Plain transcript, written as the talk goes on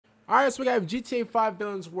All right, so we got GTA 5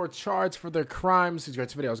 villains were charged for their crimes. These great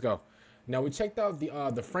video. Let's go. Now we checked out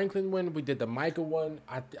the Franklin one. We did the Micah one.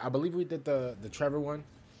 I believe we did the Trevor one.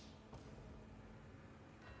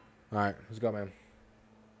 All right, let's go, man.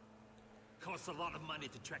 Costs a lot of money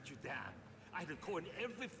to track you down. I had to call in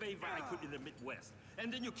every favor I could in the Midwest,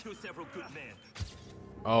 and then you killed several good men.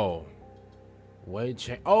 Oh, Wei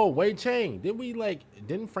Chang. Oh, Wei Chang.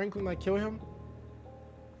 Didn't Franklin kill him?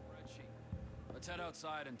 Let's head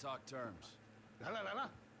outside and talk terms.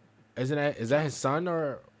 Is that his son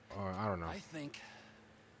or I don't know. I think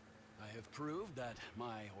I have proved that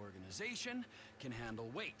my organization can handle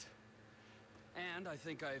weight. And I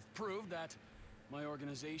think I've proved that my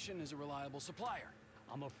organization is a reliable supplier.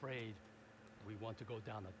 I'm afraid we want to go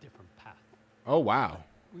down a different path. Oh wow.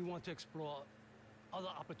 We want to explore other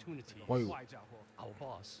opportunities. Wait. Our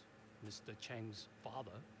boss, Mr. Chang's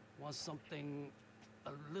father, wants something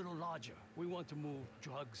a little larger. We want to move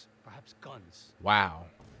drugs, perhaps guns. Wow.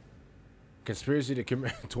 Conspiracy to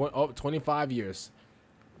commit 25 years.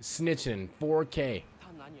 Snitching 4K.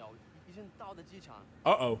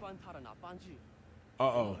 Uh-oh.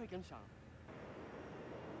 Uh-oh.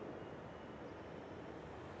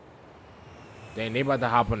 Dang, they about to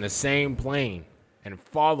hop on the same plane and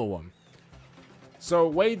follow him. So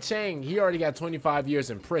Wei Chang, he already got 25 years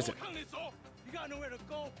in prison. You got nowhere to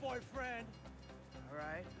go, boyfriend. All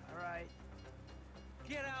right.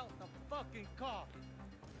 Get out the fucking car.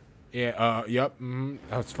 Yeah, yep,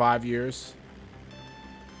 that's 5 years.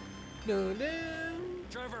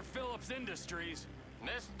 Trevor Phillips Industries.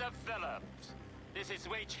 Mr. Phillips, this is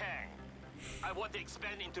Wei Chang. I want to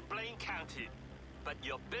expand into Blaine County, but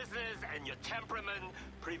your business and your temperament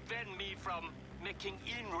prevent me from making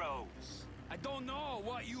inroads. I don't know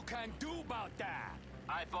what you can do about that.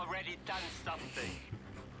 I've already done something.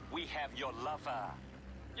 We have your lover.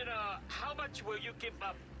 You know, how much will you give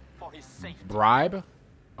up for his safety? Bribe?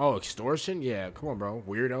 Oh, extortion? Yeah, come on, bro.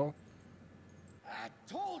 Weirdo. I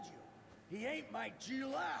told you, he ain't my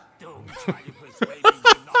G-Lao. Don't try to persuade me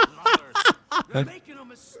you're not lovers. You're making a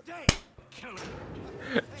mistake. Kill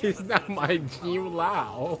him. He's not my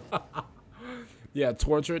G-Lao. Yeah,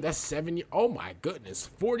 torture. That's 7 years. Oh, my goodness.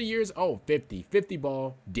 40 years. Oh, 50. 50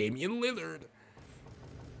 ball. Damian Lillard.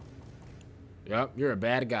 Yep, you're a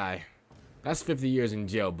bad guy. That's 50 years in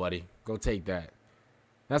jail, buddy. Go take that.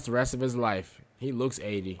 That's the rest of his life. He looks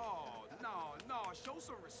 80. Oh, no. Show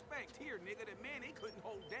some respect here, nigga. The man, they couldn't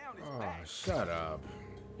hold down his Oh, back. shut up.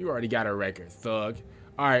 You already got a record, thug.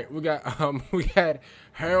 All right, we got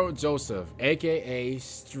Harold Joseph, aka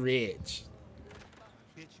Stretch.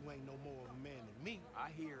 Bitch, you ain't no more of a man than me. I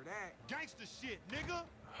hear that. Gangster shit, nigga.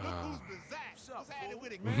 Look who's Bazak. What's happening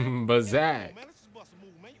with it, man? Bazak. Man, let's just bust a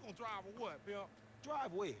move, man. You gonna drive or what, pimp?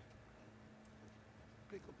 Drive where?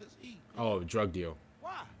 Pick up this heat. Oh, drug deal.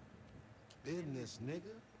 Why? Business, nigga.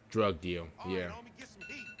 Drug deal. All right, Yeah. homie, get some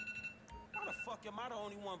heat. How the fuck am I the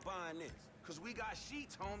only one buying this? Cause we got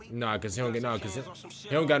sheets, homie. Nah, cause he don't get Got some cans on some he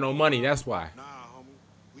shit don't got on no me. money. That's why. Nah, homie.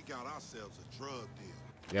 We got ourselves a drug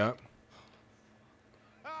deal. Yep.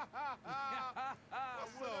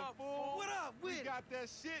 What's up, fool? What up, we got that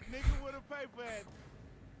shit, nigga, with a paper at.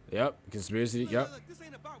 Yep. Conspiracy. Yep. Look, this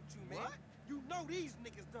ain't about you, man. What? You know these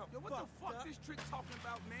niggas dumb. Yo, what the fuck this trick talking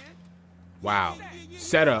about, man? Wow.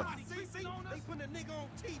 Set up. See, they put a nigga on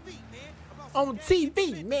TV, man. About On some TV,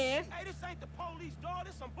 gangsta man. shit. Hey, this ain't the police, dog.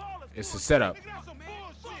 This some ballers. It's a bullshit. setup. Nigga, that's some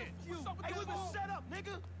bullshit. You. Hey, we been set up,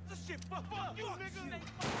 nigga. This shit fucked up. You,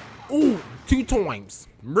 nigga. Ooh, 2 times.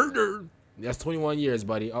 Murder. That's 21 years,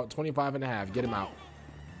 buddy. Oh, 25 and a half. Get him out.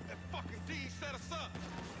 That fucking D set us up.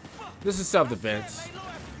 Fuck. This is self-defense. Lay low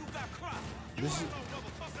after you got cropped. This is No,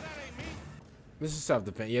 motherfucker, that ain't me. this is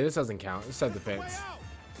self-defense. Yeah, this doesn't count. It's Way self-defense. out.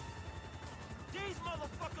 These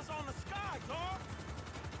motherfuckers on the sky, dog.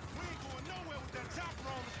 We ain't going nowhere with that chopper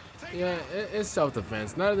on us. Take Yeah, it's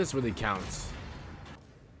self-defense. None of this really counts.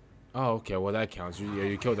 Oh, okay. Well, that counts.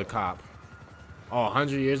 You killed a cop. Oh,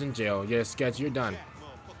 100 years in jail. Yeah, sketch. You're done. that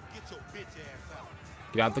motherfucker. Get your bitch ass out.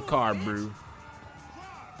 Get out the car, bro.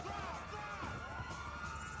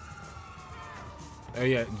 Oh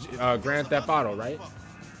yeah, Grand Theft Auto, right?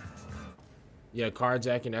 Yeah,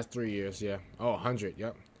 carjacking. That's 3 years. Yeah. Oh, 100.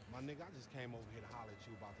 Yep. My nigga, I just came over here to holler at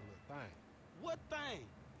you about the little thing. What thing?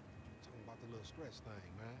 Talking about the little stretch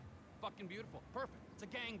thing, man. Fucking beautiful. Perfect. It's a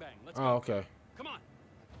gangbang. Let's Oh, go. okay. Come on.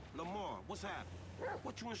 Lamar, what's happening?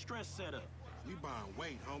 What you and Stress set up? We buying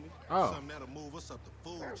weight, homie. Oh. Something that'll move us up the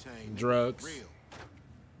food chain. nigga. Drugs. Real.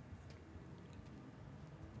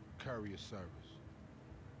 Courier service.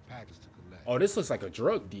 Package to collect. Oh, this looks like a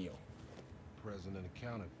drug deal. President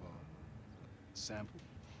accounted for. Sample.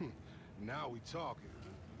 Now we talking.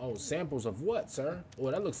 Oh, samples of what, sir? Oh,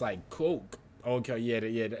 that looks like coke. Okay, yeah,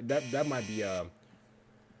 that might be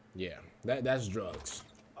yeah, that's drugs.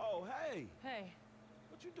 Oh, hey, Hey,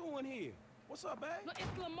 what you doing here? What's up, babe? look,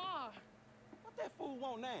 it's Lamar. What that fool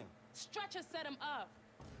want now? Stretcher set him up.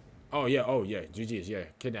 Oh yeah, GG's, yeah,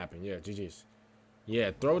 kidnapping, yeah, GG's.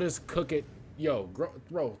 Yeah, throw this crooked,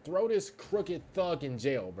 throw this crooked thug in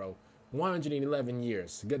jail, bro. 111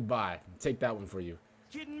 years. Goodbye. Take that one for you.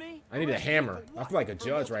 Kidding me? I need a hammer. I feel like a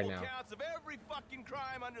judge right now. Counts of every fucking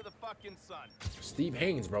crime under the fucking sun. Steve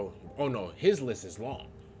Haynes, bro. Oh no, his list is long.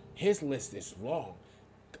 His list is long.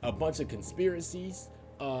 A bunch of conspiracies.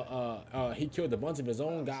 He killed a bunch of his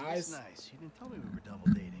own guys. That's nice. You didn't tell me we were double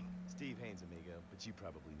dating. Steve Haynes, amigo, but you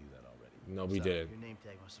probably knew that already. No, we So, did. Your name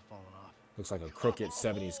tag must have fallen off. Looks like a crooked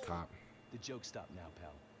 70s cop. The joke stop now,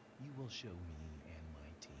 pal. You will show me and my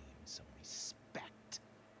team some respect.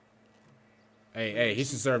 Hey, he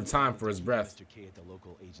should serve time for his breath. Mr. K at the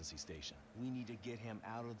local agency station. We need to get him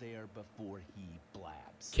out of there before he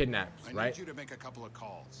blabs. Kidnapped, I right? need you to make a couple of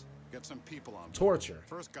calls. Get some people on board. Torture.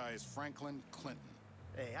 First guy is Franklin Clinton.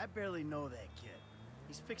 Hey, I barely know that kid.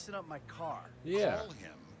 He's fixing up my car. Yeah. Call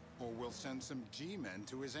him, or we'll send some G-men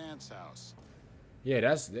to his aunt's house.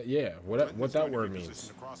 Yeah, yeah. What Clinton's that going to word be means.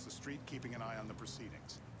 positioned across the street, keeping an eye on the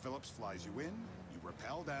proceedings. Phillips flies you in, you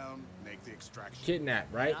rappel down, make the extraction. Kidnap,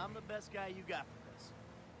 right? I'm the best guy you got for this.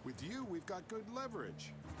 With you, we've got good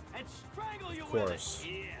leverage. And strangle you Of with course.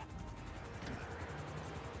 it. Yeah.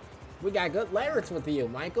 We got good leverage with you,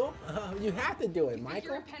 Michael. You have to do it, You're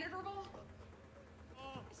Michael. impenetrable?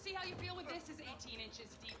 See how you feel when this is 18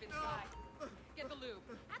 inches deep inside. Get the lube.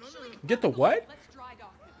 Actually, Get the what? let's dry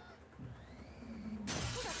dock them.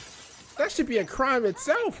 That should be a crime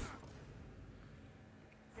itself.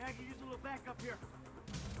 Yeah, I can use a little backup here.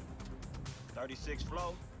 36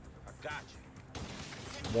 flow. I got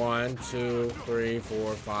you. 1, 2, 3,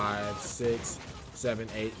 4, 5, 6, 7,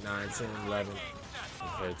 8, 9, 10, 11.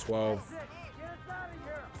 Okay, 12.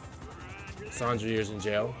 It's 100 years in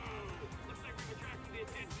jail.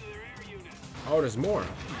 Oh, there's more.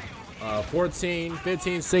 14,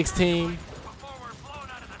 15, 16.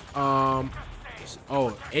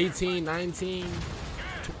 18, 19,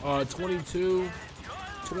 22,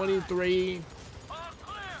 23,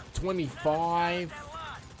 25.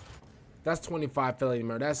 That's 25 felony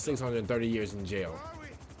murder. That's 630 years in jail.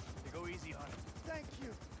 Go easy on him. Thank you.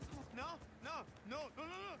 No.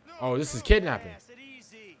 Oh, this is kidnapping. Pass it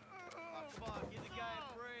easy. Oh, fuck. Give the guy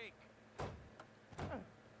a break.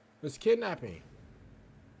 It's kidnapping.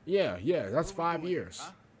 Yeah, that's 5 years.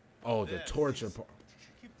 Oh, the torture part.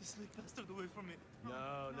 Keep the sleep bastard away from me.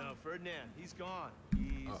 No, Ferdinand. He's gone.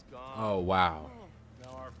 He's gone. Oh, wow.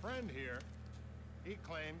 Now our friend here, he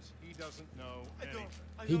claims he doesn't know anything.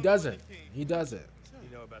 He doesn't. He doesn't.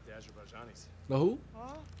 You know about the Azerbaijanis? The who?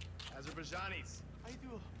 Huh? Azerbaijanis. I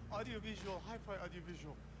do audiovisual, hi-fi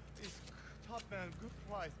audiovisual. It's top man, good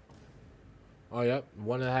price. Oh, yep.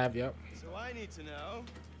 1.5, yep. So I need to know,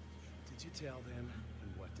 did you tell them,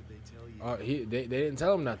 and what did they tell you? They didn't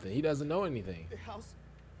tell him nothing. He doesn't know anything. A house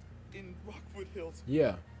in Rockwood Hills.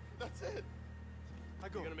 Yeah. That's it. I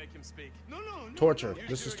go. You're gonna make him speak. No. Torture. You're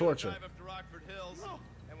This sure is gonna torture. Drive up to Rockford Hills, No.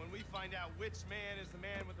 and when we find out which man is the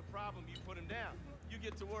man with the problem, you put him down. You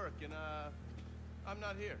get to work, and I'm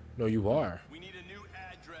not here. No, you are. We need a new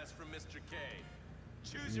address from Mr. K.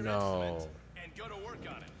 Choose your No. instrument and go to work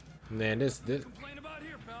on it. Man, this. Complain about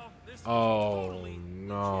here, pal. This is Oh, totally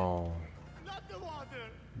no. Not the water.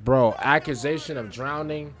 Bro, accusation of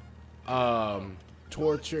drowning.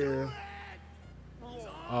 Torture.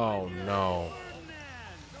 Oh, no.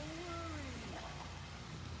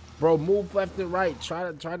 Bro, move left and right.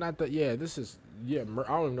 Try not to. Yeah, this is. Yeah, I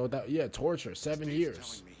don't even know what that. Yeah, torture. 7 Steve's years.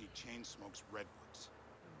 telling me he chain smokes redwoods.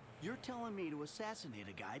 You're telling me to assassinate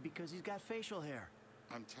a guy because he's got facial hair.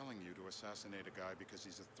 I'm telling you to assassinate a guy because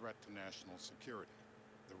he's a threat to national security.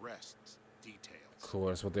 The rest's details. Cool,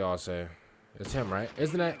 that's what they all say. It's him, right?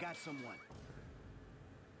 Isn't I that? got someone.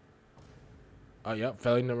 Oh, yep.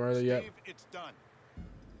 Felony to murder, yep. Steve, it's done.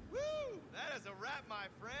 Woo! That is a wrap, my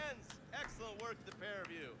friends. Excellent work, the pair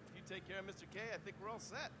of you. If you take care of Mr. K, I think we're all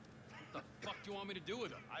set. What the fuck do you want me to do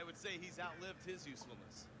with him? I would say he's outlived his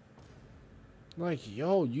usefulness. Like,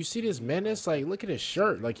 yo, you see this menace? Like, look at his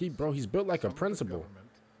shirt. Like, he's built like a Some of it principal. government,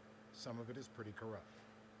 some of it is pretty corrupt.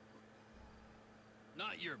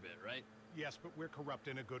 Not your bit, right? Yes, but we're corrupt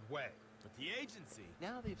in a good way. But the agency,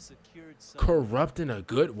 now they've secured some Corrupt in a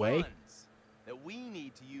good way? funds that we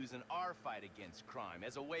need to use in our fight against crime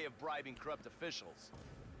as a way of bribing corrupt officials.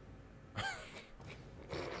 And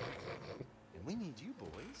we need you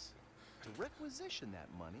boys to requisition that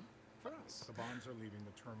money for us. The bonds are leaving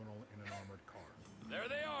the terminal in an armored car. There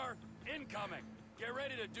they are, incoming. Get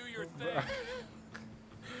ready to do your thing.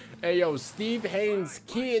 Hey, yo, Steve Haynes,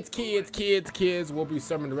 kids will be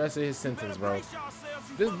serving the rest of his sentence, bro.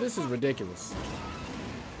 This is ridiculous.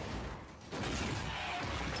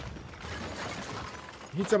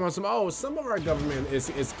 He talking about some of our government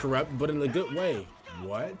is corrupt, but in a good way.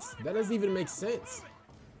 What? That doesn't even make sense.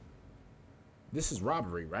 This is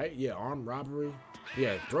robbery, right? Yeah, armed robbery.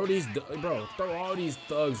 Yeah, throw all these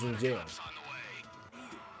thugs in jail.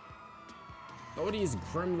 Throw these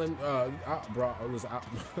gremlin, I was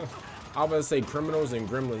gonna say criminals and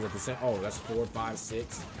gremlins at the same. Oh, that's 4, 5,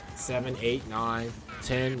 6, 7, 8, 9,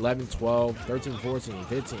 10, 11, 12, 13, 14,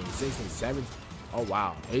 15, 16, 17. Oh,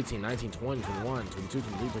 wow. 18, 19, 20, 21, 22,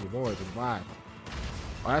 23, 24, 25.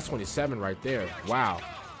 Oh, that's 27 right there. Wow.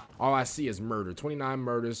 All I see is murder. 29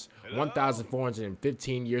 murders,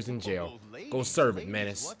 1,415 years in jail. Go serve it,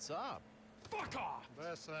 Menace. What's up? Fuck off!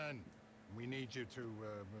 Listen, we need you to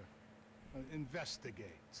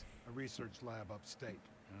investigate a research lab upstate.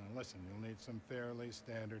 Listen, you'll need some fairly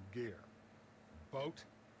standard gear. Boat,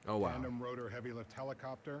 oh, wow. tandem rotor heavy lift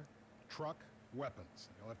helicopter, truck, weapons.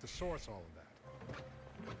 You'll have to source all of that.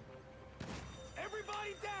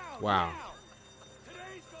 Everybody down! Wow. Now.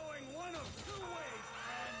 Today's going one of 2 ways,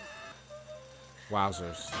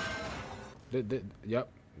 Wowzers. Yep,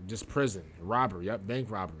 just prison. Robbery, yep, bank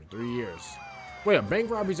robbery, 3 years. Wait, a bank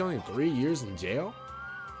robbery's only 3 years in jail?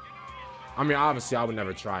 I mean, obviously, I would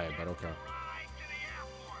never try it, but okay.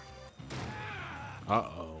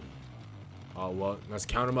 Uh-oh. Oh, well, let's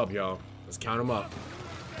count them up, y'all. Let's count them up.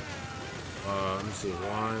 Let me see.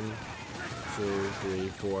 1, 2, 3,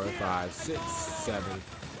 4, 5, 6, 7,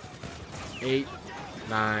 8,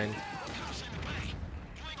 9.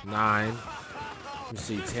 9. Let me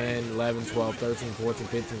see. 10, 11, 12, 13, 14,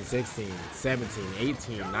 15, 16, 17,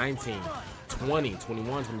 18, 19, 20,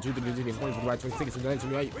 21, 22, 23, 24, 25, 26, 27,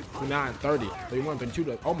 28, 29, 30, 31,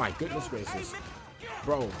 32. Oh my goodness gracious.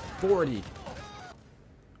 Bro, 40.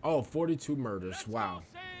 Oh, 42 murders. Wow.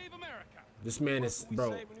 This man is,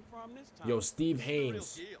 bro. Yo, Steve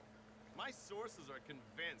Haynes. My sources are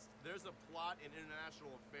convinced there's a plot in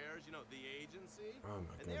international affairs, you know, the agency. Oh my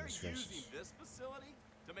and they're goodness using gracious. this facility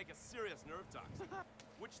to make a serious nerve toxin,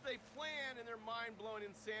 which they plan in their mind-blowing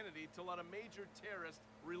insanity to let a major terrorist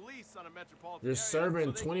release on a metropolitan You're area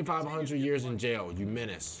serving so they can 2,500 years in jail, you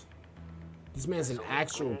menace. This man's an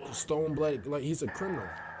actual stone-blooded, like he's a criminal.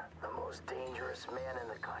 The most dangerous man in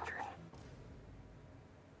the country.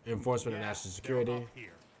 Enforcement of national security.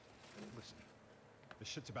 Here. Listen, the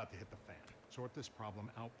shit's about to hit the fan. Sort this problem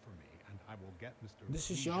out for me, and I will get Mr.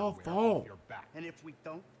 This is Leisure y'all Wear fault. off your back. And if we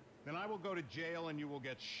don't? Then I will go to jail and you will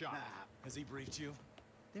get shot. Has he briefed you?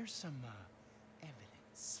 There's some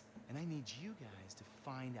evidence, and I need you guys to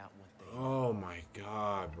find out what they Oh my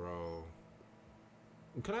God, bro.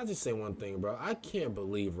 Can I just say one thing, bro? I can't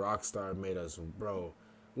believe Rockstar made us, bro.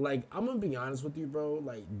 Like, I'm gonna be honest with you, bro.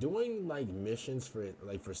 Like, doing like missions for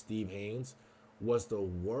Steve Haynes was the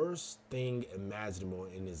worst thing imaginable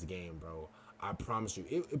in this game, bro. I promise you,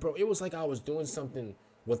 it was like I was doing something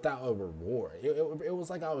without a reward. It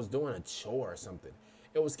was like I was doing a chore or something.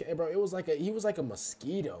 It was, bro. It was like he was like a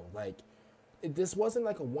mosquito. Like, this wasn't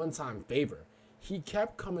like a one-time favor. He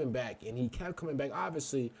kept coming back, and he kept coming back.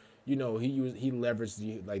 Obviously, you know, he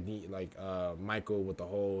leveraged Michael with the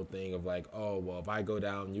whole thing of like, oh well, if I go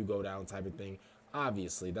down, you go down type of thing.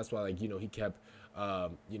 Obviously, that's why, like, you know, he kept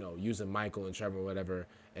using Michael and Trevor or whatever,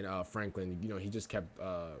 and Franklin. You know, he just kept.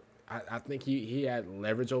 I think he had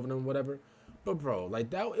leverage over them, or whatever. But bro,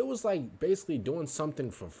 like that, it was like basically doing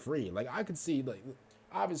something for free. Like I could see, like,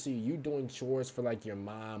 obviously you doing chores for like your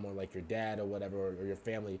mom or like your dad or whatever, or your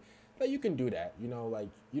family. Like you can do that, you know, like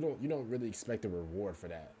you don't really expect a reward for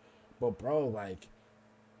that. But bro, like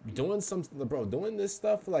doing this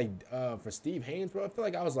stuff like for Steve Haynes, bro, I feel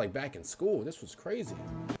like I was like back in school. This was crazy.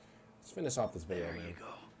 Let's finish off this video, man. There you go.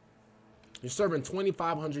 You're serving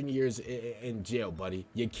 2,500 years in jail, buddy.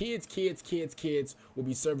 Your kids will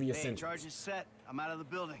be serving your sentence. Charge is set. I'm out of the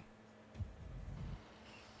building.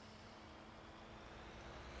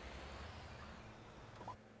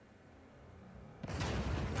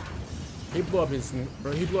 He blew up his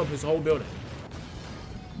whole building.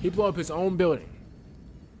 He blew up his own building.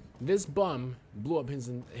 This bum blew up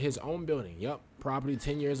his own building. Yup. Property,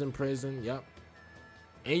 10 years in prison. Yup.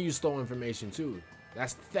 And you stole information too.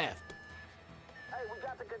 That's theft. Hey, we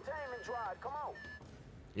got the containment drive. Come on.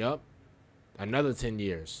 Yup. Another 10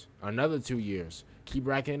 years. Another 2 years. Keep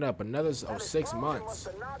racking it up. Another 6 months.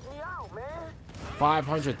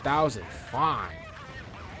 500,000. Fine.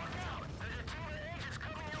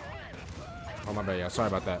 Oh my bad, y'all. Sorry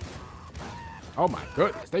about that. Oh my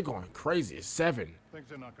goodness, they going crazy. 7. Things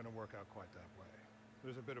are not going to work out quite that way.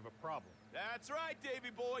 There's a bit of a problem. That's right, Davy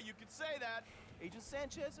boy. You can say that. Agent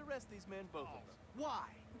Sanchez, arrest these men, both of them. Why?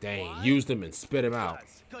 Dang, used them and spit him out.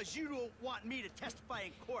 Because you don't want me to testify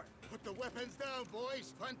in court. Put the weapons down,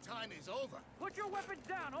 boys. Fun time is over. Put your weapons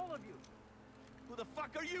down, all of you. Who the fuck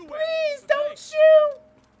are you with? Please don't shoot.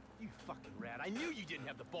 You fucking rat. I knew you didn't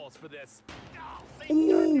have the balls for this.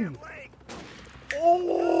 Ooh.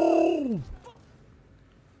 Oh!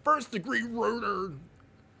 First degree murder.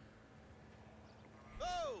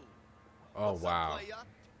 Oh wow.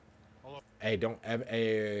 Hey, don't ever.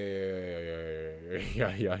 Hey,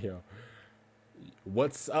 yeah.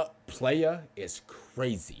 What's up, playa? Is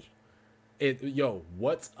crazy. Yo,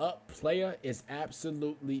 what's up, playa? Is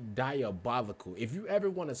absolutely diabolical. If you ever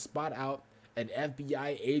want to spot out an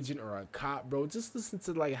FBI agent or a cop, bro, just listen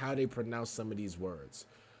to like how they pronounce some of these words.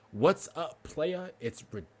 What's up, playa? It's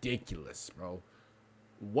ridiculous, bro.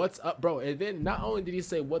 What's up, bro? And then not only did he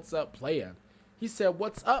say what's up, playa, he said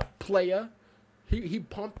what's up, playa. He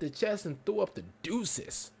pumped the chest and threw up the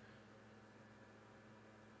deuces.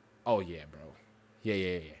 Oh yeah, bro.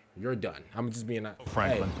 Yeah. You're done. I'm just being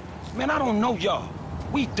Franklin. Hey. Man, I don't know y'all.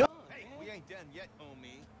 We done. Hey, we ain't done yet,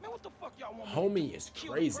 homie. Man, what the fuck y'all want? Homie is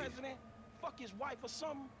crazy. Kill the president? Fuck his wife or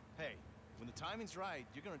something? Hey, when the timing's right,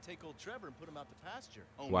 you're gonna take old Trevor and put him out to pasture.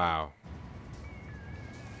 Homie. Wow.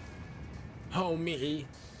 Homie.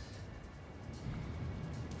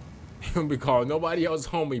 He'll be called nobody else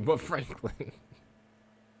homie but Franklin.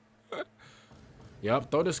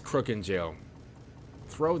 Yup, throw this crook in jail.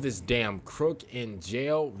 Throw this damn crook in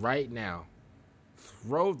jail right now.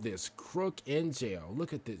 Throw this crook in jail.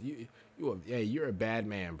 Look at this. You're a bad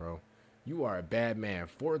man, bro. You are a bad man.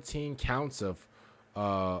 14 counts of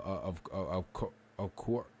coercion.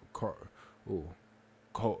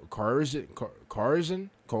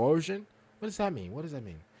 What does that mean?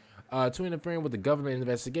 To interfering with the government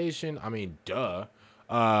investigation. I mean, duh.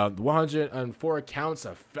 104 counts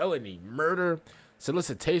of felony murder,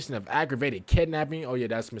 solicitation of aggravated kidnapping. Oh yeah,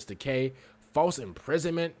 that's Mr. K. False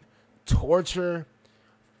imprisonment, torture,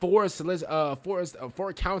 4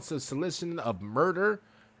 counts of solicitation of murder,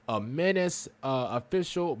 a menace,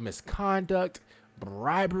 official misconduct,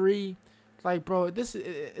 bribery. Like, bro, listen,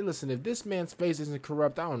 if this man's face isn't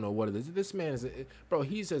corrupt, I don't know what it is. This man is, bro,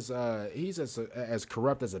 he's as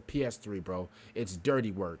corrupt as a PS3, bro. It's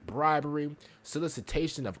dirty work. Bribery,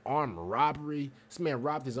 solicitation of armed robbery. This man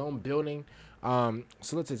robbed his own building. 1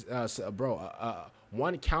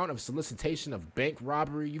 count of solicitation of bank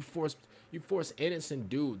robbery. You force innocent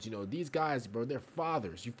dudes. You know, these guys, bro, they're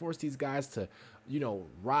fathers. You force these guys to,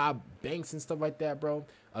 rob banks and stuff like that, bro.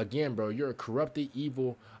 Again, bro, you're a corrupted,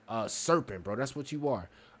 evil serpent, bro. That's what you are.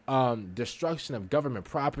 Destruction of government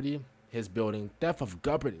property, his building, theft of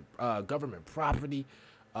government property,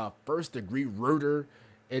 first degree murder,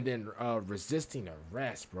 and then resisting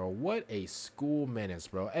arrest, bro. What a school menace,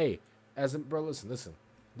 bro. Hey, bro, listen.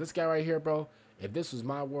 This guy right here, bro, if this was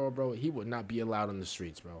my world, bro, he would not be allowed on the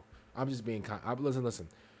streets, bro. I'm just being listen.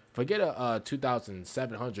 Forget a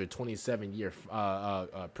 2,727 year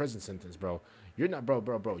prison sentence, bro. You're not,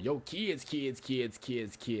 bro. Yo, kids.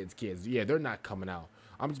 Yeah, they're not coming out.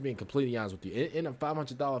 I'm just being completely honest with you. In a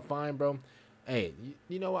 $500 fine, bro. Hey,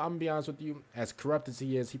 you know what? I'm gonna be honest with you. As corrupt as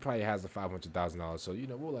he is, he probably has the $500,000. So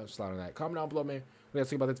we'll have to slide on that. Comment down below, man. What do you guys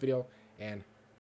think about this video? And